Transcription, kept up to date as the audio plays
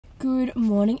Good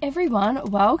morning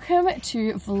everyone, welcome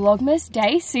to Vlogmas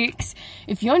Day 6.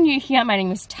 If you're new here, my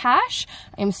name is Tash.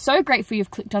 I am so grateful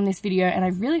you've clicked on this video and I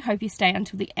really hope you stay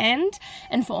until the end.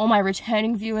 And for all my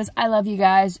returning viewers, I love you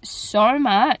guys so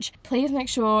much. Please make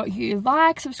sure you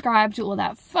like, subscribe, do all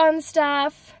that fun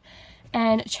stuff.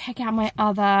 And check out my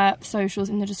other socials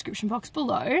in the description box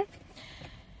below.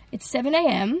 It's 7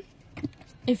 AM.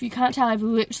 If you can't tell, I've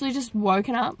literally just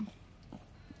woken up.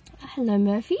 Hello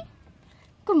Murphy.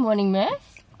 Good morning,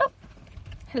 Murph. Oh,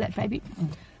 hello, baby.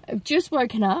 I've just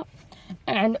woken up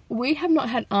and we have not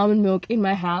had almond milk in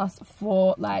my house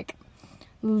for like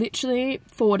literally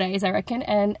 4 days, I reckon.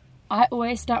 And I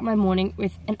always start my morning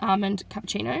with an almond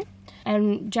cappuccino.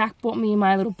 And Jack bought me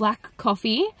my little black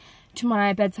coffee to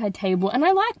my bedside table. And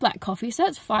I like black coffee, so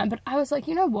that's fine. But I was like,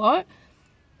 you know what?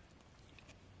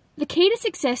 The key to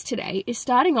success today is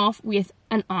starting off with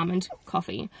an almond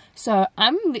coffee. So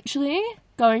I'm literally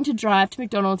going to drive to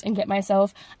McDonald's and get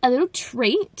myself a little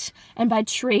treat. And by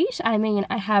treat, I mean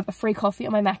I have a free coffee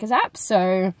on my Macca's app.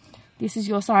 So this is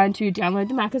your sign to download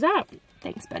the Macca's app.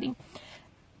 Thanks, buddy.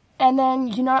 And then,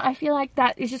 you know, I feel like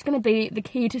that is just going to be the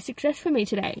key to success for me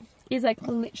today. Is like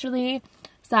literally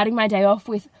starting my day off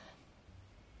with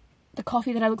the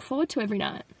coffee that I look forward to every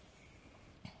night.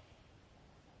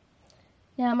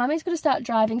 Now, Mummy's got to start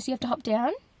driving, so you have to hop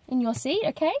down in your seat,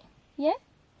 okay? Yeah?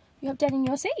 You hop down in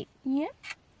your seat, yeah?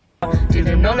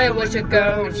 Didn't know that was your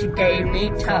girl when she gave me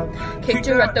top. Kicked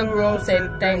her out the room,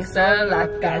 said thanks a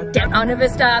lot. Goddamn, I'll never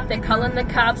stop. They're calling the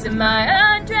cops in my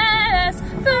address.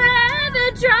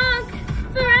 Forever drunk,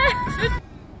 forever.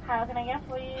 How can I get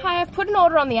for you? Hi, I've put an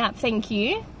order on the app, thank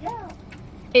you. Yeah.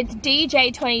 It's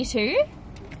DJ22.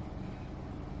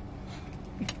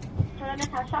 Hello,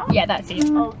 Natasha? Yeah, that's it.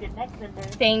 Oh, good. Next window.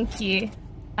 Thank you.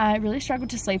 I really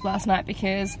struggled to sleep last night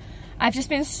because I've just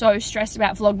been so stressed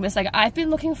about Vlogmas. Like, I've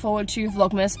been looking forward to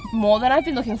Vlogmas more than I've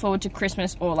been looking forward to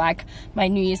Christmas or like my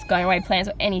New Year's going away plans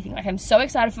or anything. Like, I'm so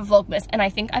excited for Vlogmas, and I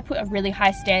think I put a really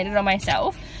high standard on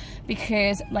myself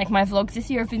because like my vlogs this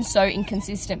year have been so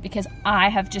inconsistent because I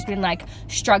have just been like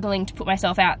struggling to put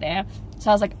myself out there.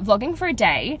 So I was like vlogging for a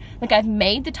day. Like, I've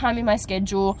made the time in my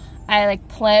schedule. I like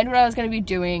planned what I was going to be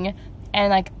doing, and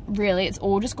like really it's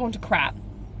all just gone to crap.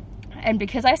 And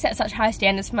because I set such high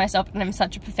standards for myself and I'm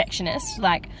such a perfectionist,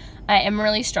 like I am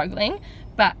really struggling.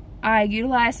 But I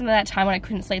utilized some of that time when I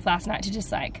couldn't sleep last night to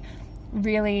just like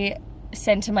really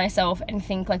center myself and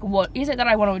think like, what is it that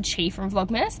I want to achieve from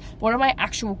Vlogmas? What are my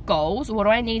actual goals? What do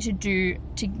I need to do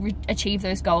to achieve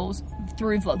those goals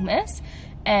through Vlogmas?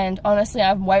 And honestly,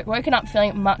 I've woken up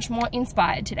feeling much more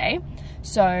inspired today.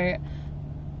 So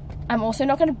I'm also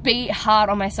not going to be hard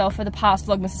on myself for the past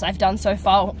Vlogmases I've done so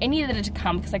far, or any that are to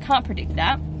come, because I can't predict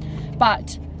that.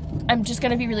 But I'm just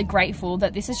going to be really grateful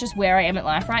that this is just where I am at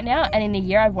life right now, and in a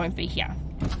year I won't be here.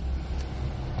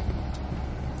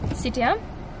 Sit down.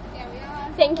 There we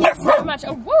are. Thank you so much.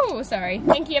 Oh, whoa, sorry.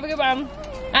 Thank you, have a good one.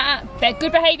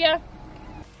 Good behaviour.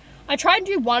 I try and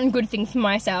do one good thing for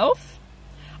myself.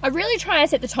 I really try and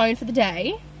set the tone for the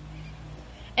day.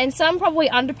 And some probably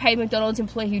underpaid McDonald's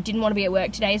employee who didn't want to be at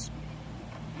work today.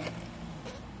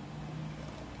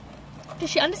 Does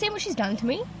she understand what she's done to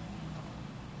me?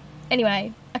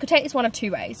 Anyway, I could take this one of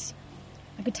two ways.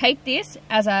 I could take this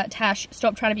as a Tash,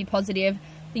 stop trying to be positive,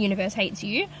 the universe hates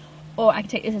you. Or I could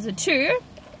take this as a 2.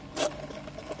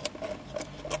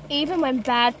 Even when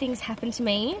bad things happen to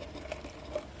me,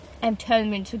 I've turned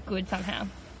them into good somehow.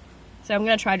 So I'm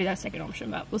going to try to do that second option,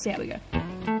 but we'll see how we go.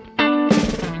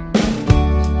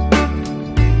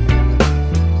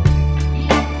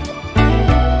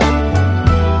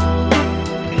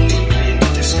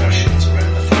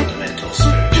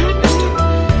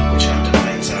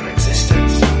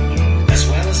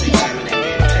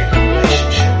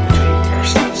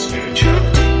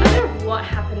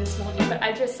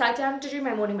 Sat down to do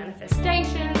my morning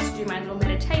manifestations, to do my little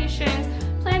meditations,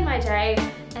 plan my day,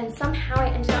 and somehow I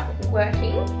ended up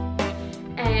working.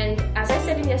 And as I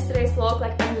said in yesterday's vlog,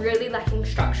 like I'm really lacking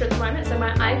structure at the moment. So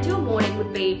my ideal morning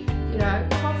would be, you know,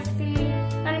 coffee,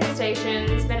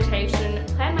 manifestations, meditation,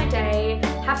 plan my day,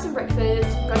 have some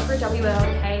breakfast, go for a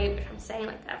WLK, which I'm saying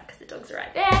like that because the dogs are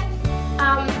right there,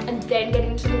 and then get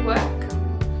into the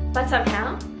work. But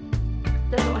somehow,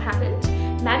 that's not what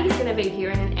happened. Maddie's gonna be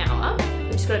here in an hour.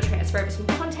 We're just gonna transfer over some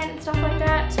content and stuff like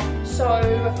that. So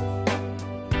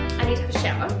I need to have a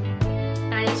shower.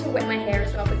 And I need to wet my hair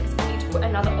as well because I need to put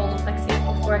another Olaplex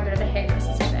in before I go to the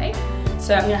hairdresser's today.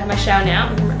 So I'm gonna have my shower now.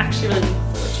 I'm actually really looking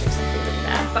forward to something like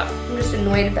that. But I'm just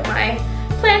annoyed that my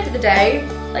plan for the day,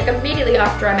 like immediately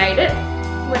after I made it,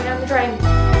 went down the drain.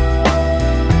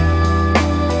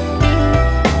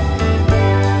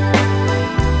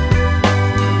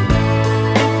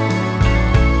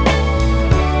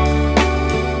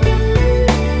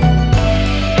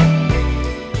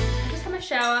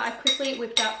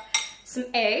 some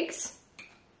eggs.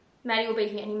 Maddie will be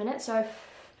here any minute, so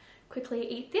quickly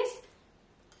eat this.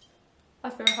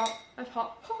 That's very hot. That's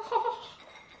hot.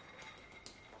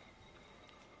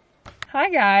 Hi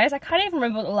guys, I can't even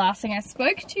remember what the last thing I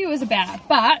spoke to you was about,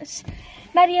 but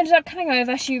Maddie ended up coming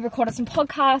over. She recorded some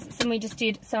podcasts and we just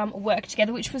did some work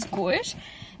together, which was good.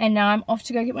 And now I'm off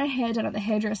to go get my hair done at the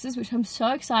hairdressers, which I'm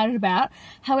so excited about.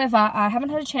 However, I haven't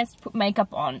had a chance to put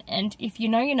makeup on, and if you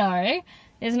know, you know.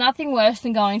 There's nothing worse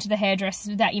than going to the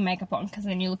hairdressers without your makeup on, because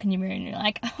then you look in your mirror and you're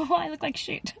like, oh, I look like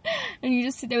shit. And you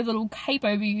just sit there with a little cape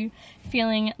over you,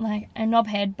 feeling like a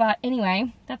knobhead. But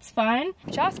anyway, that's fine.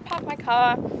 Just parked my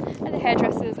car at the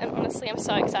hairdressers, and honestly, I'm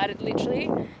so excited. Literally,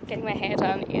 getting my hair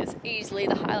done is easily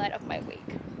the highlight of my week.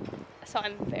 So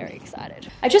I'm very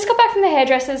excited. I just got back from the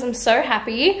hairdressers. I'm so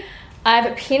happy.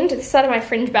 I've pinned this side of my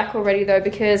fringe back already though,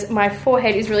 because my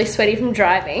forehead is really sweaty from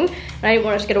driving and I didn't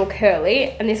want it to get all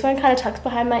curly, and this one kind of tucks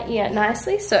behind my ear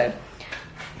nicely, so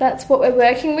that's what we're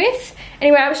working with.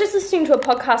 Anyway, I was just listening to a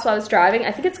podcast while I was driving.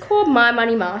 I think it's called My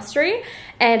Money Mastery,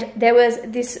 and there was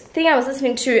this thing I was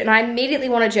listening to and I immediately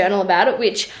want to journal about it,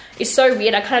 which is so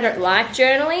weird. I kind of don't like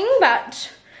journaling,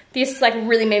 but this like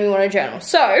really made me want to journal.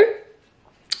 So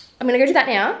I'm gonna go do that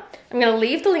now. I'm going to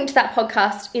leave the link to that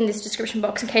podcast in this description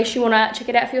box in case you want to check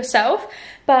it out for yourself.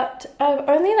 But I'm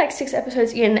only like 6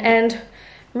 episodes in and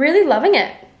really loving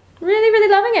it. Really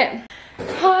loving it.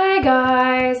 Hi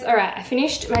guys. Alright, I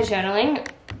finished my journaling.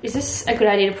 Is this a good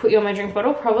idea to put you on my drink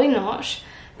bottle? Probably not.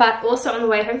 But also on the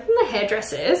way home from the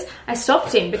hairdressers, I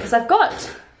stopped in because I've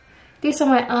got this on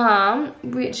my arm,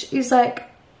 which is like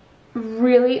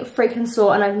really freaking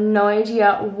sore and I have no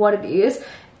idea what it is.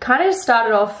 Kind of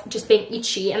started off just being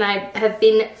itchy, and I have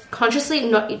been consciously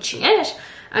not itching it.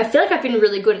 I feel like I've been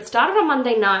really good. It started on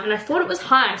Monday night and I thought it was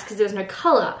hives because there was no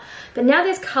colour, but now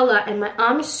there's colour and my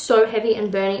arm is so heavy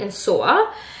and burning and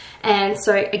sore. And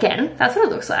so again, that's what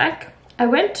it looks like. I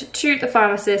went to the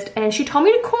pharmacist and she told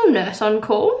me to call Nurse on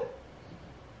Call.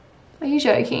 Are you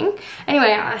joking?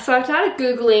 Anyway, so I started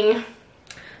Googling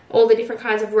all the different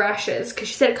kinds of rashes because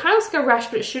she said it kind of looks like a rash,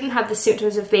 but it shouldn't have the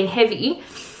symptoms of being heavy.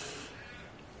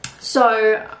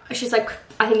 So she's like,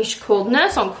 I think you should call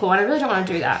Nurse on Call, and I really don't want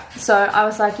to do that. So I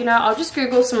was like, you know, I'll just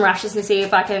Google some rashes and see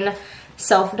if I can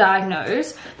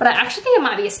self-diagnose. But I actually think it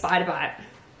might be a spider bite.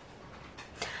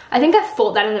 I think I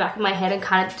thought that in the back of my head and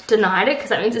kind of denied it because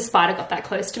that means a spider got that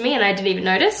close to me and I didn't even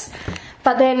notice.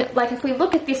 But then, like, if we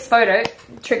look at this photo,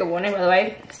 trigger warning by the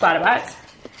way, spider bites.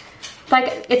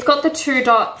 Like, it's got the 2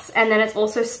 dots and then it's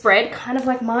also spread, kind of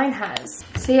like mine has.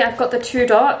 See, I've got the 2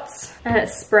 dots and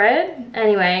it's spread.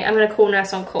 Anyway, I'm gonna call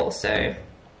Nurse on Call, so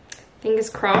fingers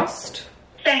crossed.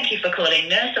 Thank you for calling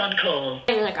Nurse on Call.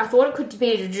 And like, I thought it could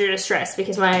be due to stress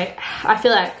because I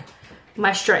feel like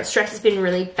my stress has been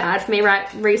really bad for me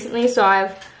recently. So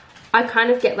I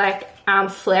kind of get like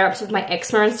flare-ups with my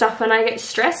eczema and stuff when I get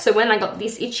stressed. So when I got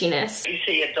this itchiness. You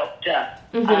see a doctor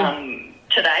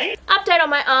today? Update on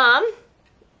my arm.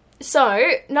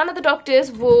 So none of the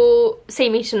doctors will see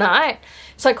me tonight.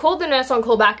 So I called the Nurse on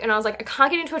Call back and I was like, I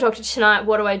can't get into a doctor tonight.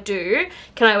 What do I do?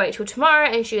 Can I wait till tomorrow?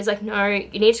 And she was like, no,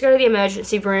 you need to go to the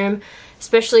emergency room,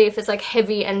 especially if it's like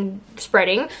heavy and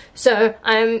spreading. So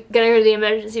I'm gonna go to the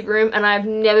emergency room and I've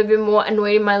never been more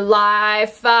annoyed in my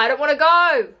life. I don't want to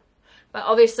go. But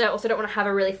obviously I also don't want to have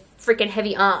a really freaking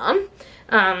heavy arm.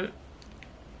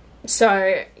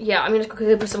 So yeah, I'm gonna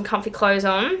quickly put some comfy clothes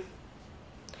on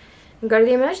and go to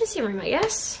the emergency room, I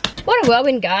guess. What a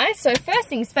whirlwind, guys. So first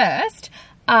things first,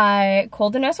 I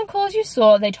called the Nurse on Call, as you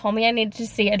saw. They told me I needed to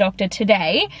see a doctor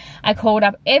today. I called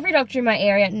up every doctor in my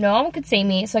area. No one could see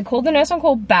me. So I called the Nurse on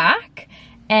Call back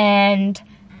and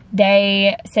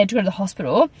they said to go to the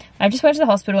hospital. I just went to the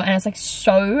hospital and it's like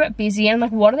so busy. And I'm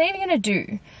like, what are they even going to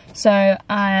do? So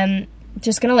I'm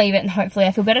just going to leave it and hopefully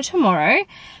I feel better tomorrow.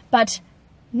 But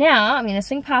now I'm going to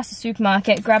swing past the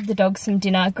supermarket, grab the dogs some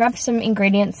dinner, grab some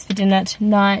ingredients for dinner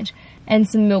tonight and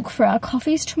some milk for our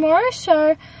coffees tomorrow.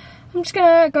 So I'm just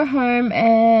going to go home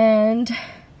and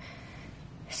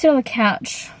sit on the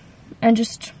couch and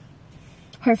just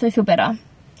hopefully feel better.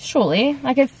 Surely.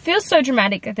 Like, it feels so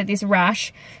dramatic that this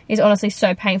rash is honestly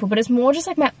so painful, but it's more just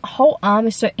like my whole arm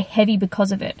is so heavy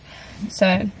because of it.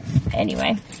 So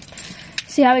anyway,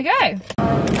 see how we go.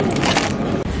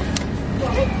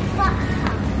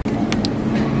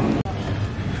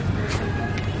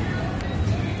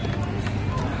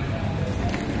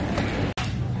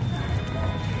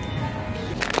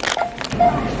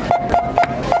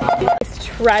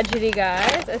 Tragedy,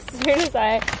 guys. As soon as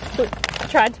I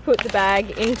tried to put the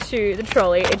bag into the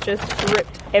trolley, it just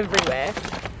ripped everywhere.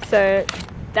 So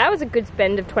that was a good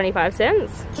spend of 25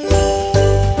 cents.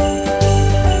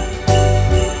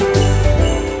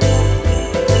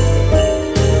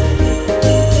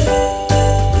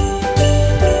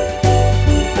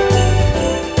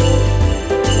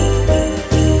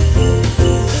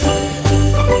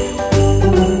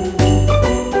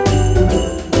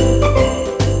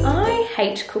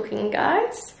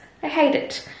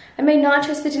 it. I made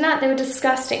nachos for dinner. They were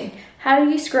disgusting. How do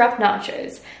you screw up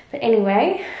nachos? But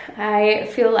anyway, I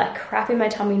feel like crap in my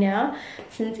tummy now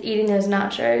since eating those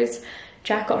nachos.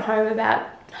 Jack got home about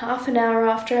half an hour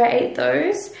after I ate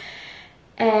those,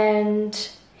 and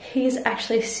he's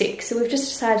actually sick. So we've just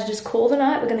decided to just call the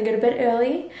night. We're going to go to bed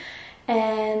early,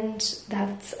 and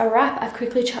that's a wrap. I've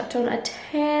quickly chucked on a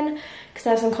tan because I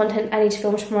have some content I need to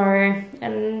film tomorrow,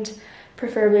 and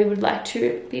preferably would like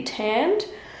to be tanned.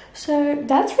 So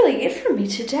that's really it from me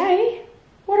today.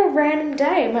 What a random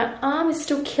day. My arm is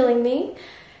still killing me.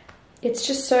 It's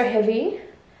just so heavy.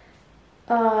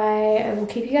 I will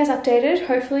keep you guys updated.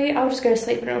 Hopefully I'll just go to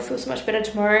sleep and it'll feel so much better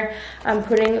tomorrow. I'm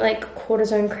putting like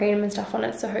cortisone cream and stuff on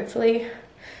it, so hopefully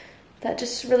that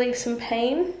just relieves some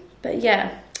pain. But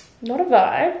yeah, not a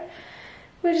vibe.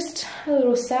 We're just a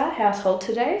little sad household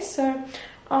today. So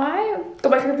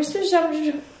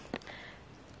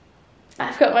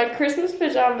I've got my Christmas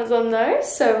pajamas on though,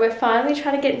 so we're finally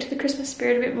trying to get into the Christmas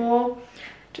spirit a bit more.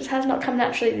 Just has not come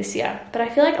naturally this year, but I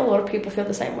feel like a lot of people feel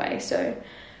the same way, so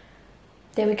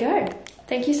there we go.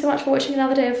 Thank you so much for watching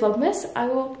another day of Vlogmas. I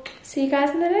will see you guys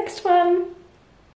in the next one.